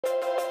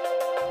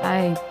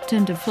I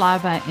tend to fly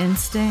by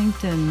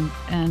instinct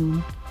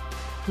and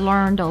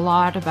learned a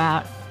lot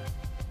about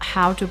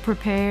how to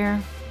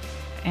prepare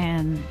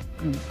and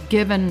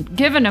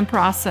given a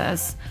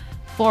process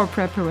for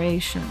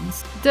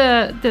preparations.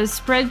 The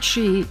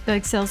spreadsheet, the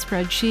Excel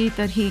spreadsheet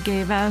that he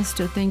gave us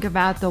to think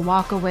about the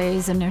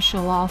walkaways,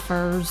 initial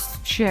offers,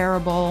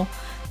 shareable,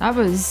 that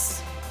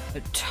was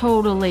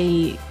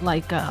totally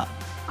like a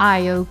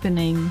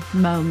eye-opening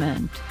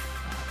moment.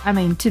 I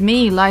mean, to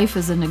me, life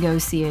is a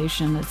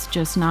negotiation. It's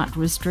just not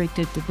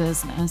restricted to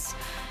business.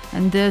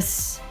 And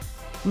this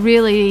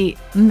really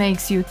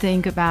makes you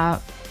think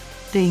about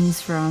things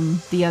from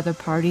the other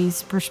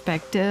party's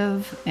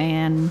perspective,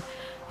 and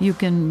you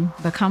can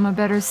become a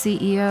better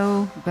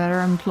CEO,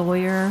 better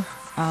employer,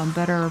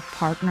 better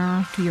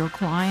partner to your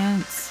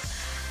clients,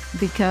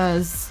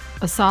 because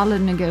a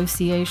solid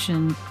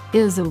negotiation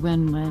is a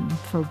win-win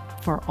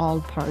for all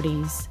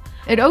parties.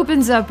 It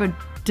opens up a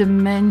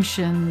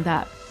dimension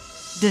that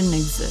didn't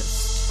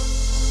exist.